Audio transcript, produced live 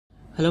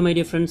Hello my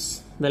dear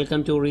friends,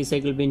 welcome to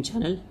Recycle Bin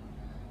channel.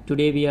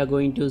 Today we are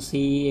going to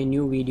see a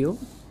new video.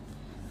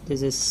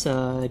 This is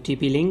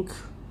TP-Link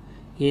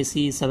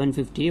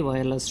AC750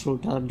 wireless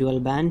router dual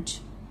band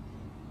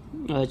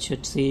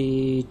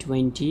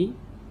C20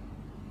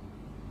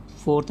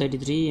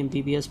 433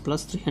 Mbps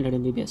plus 300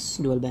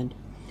 Mbps dual band.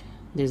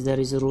 There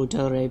is a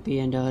router AP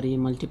and RE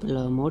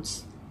multiple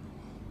modes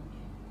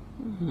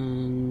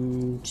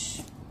and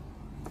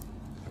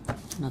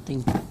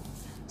nothing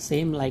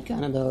same like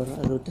another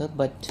router,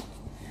 but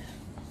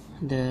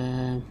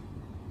the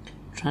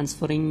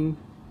transferring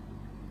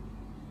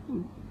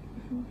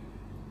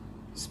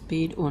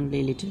speed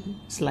only little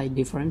slight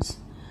difference,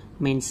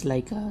 means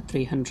like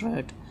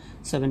 300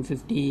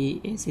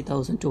 750 AC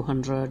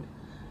 1200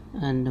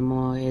 and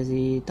more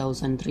AC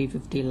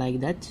 1350 like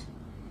that.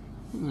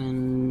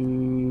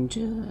 And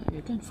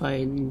you can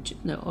find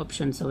the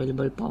options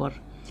available: power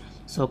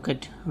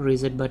socket,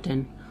 reset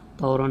button,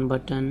 power on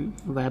button,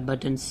 web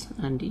buttons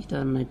and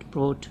Ethernet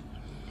port.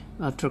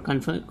 After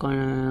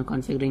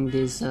configuring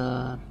this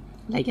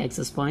like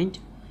access point,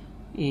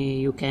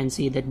 you can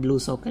see that blue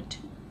socket.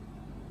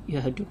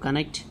 You have to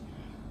connect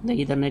the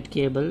Ethernet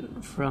cable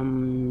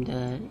from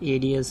the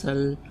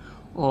ADSL,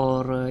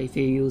 or if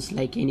you use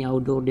like any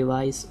outdoor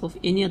device of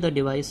any other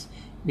device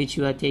which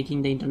you are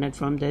taking the internet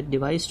from that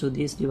device to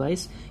this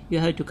device, you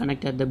have to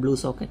connect at the blue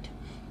socket.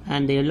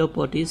 And the yellow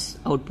port is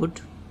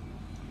output.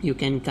 You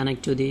can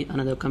connect to the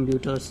another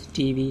computers,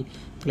 TV,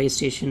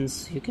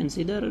 PlayStations. You can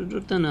see there are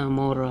written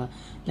more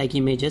like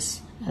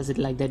images as it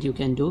like that you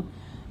can do.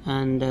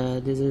 And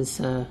this is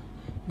the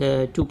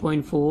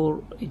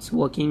 2.4. It's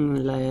working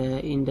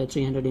in the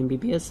 300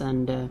 Mbps,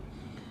 and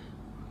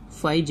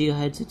 5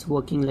 GHz. It's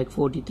working like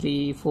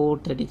 433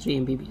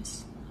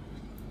 Mbps.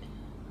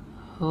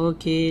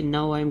 Okay,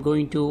 now I'm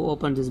going to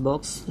open this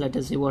box. Let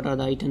us see what are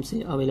the items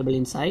available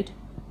inside.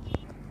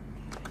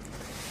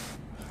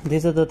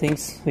 These are the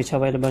things which are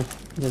available.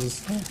 This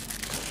is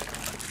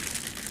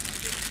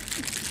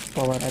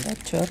power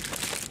adapter.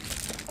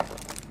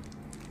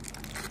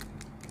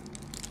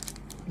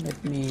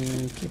 Let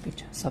me keep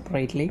it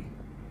separately.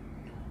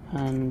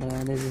 And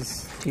this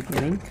is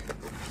TP-Link.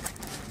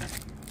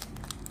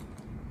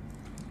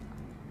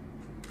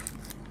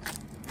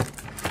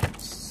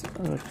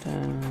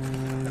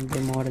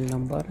 The model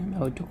number and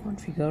how to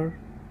configure.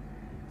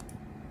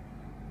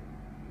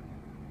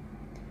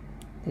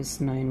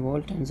 This 9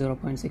 volt and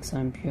 0.6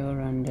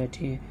 ampere, and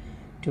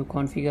to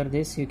configure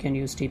this you can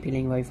use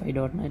TP-Link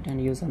Wi-Fi.net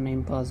and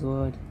username,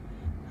 password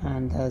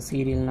and the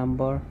serial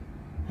number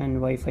and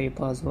Wi-Fi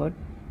password,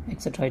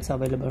 etc. It's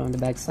available on the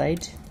back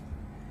side.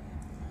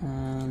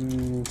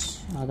 And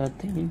other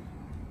thing,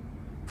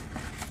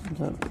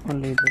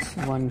 only this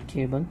one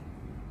cable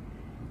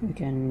you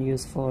can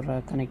use for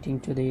connecting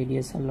to the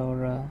ADSL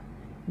or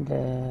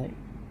the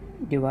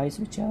device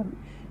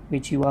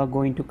which you are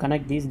going to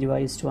connect this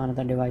device to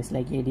another device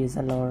like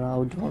ADSL or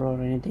outdoor or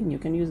anything. You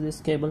can use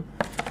this cable.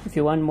 If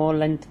you want more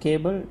length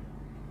cable,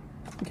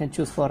 you can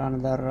choose for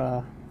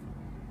another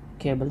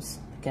cables,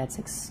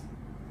 Cat6,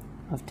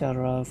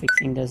 after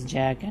fixing this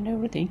jack and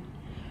everything.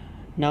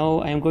 Now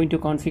I am going to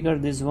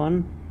configure this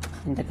one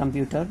in the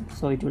computer,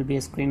 so it will be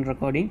a screen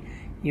recording.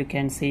 You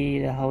can see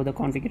how the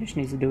configuration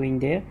is doing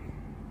there,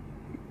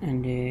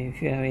 and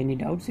if you have any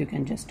doubts you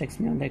can just text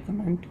me on the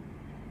comment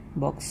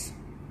box.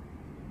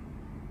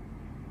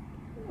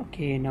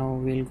 Okay, now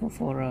we'll go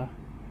for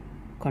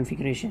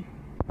configuration.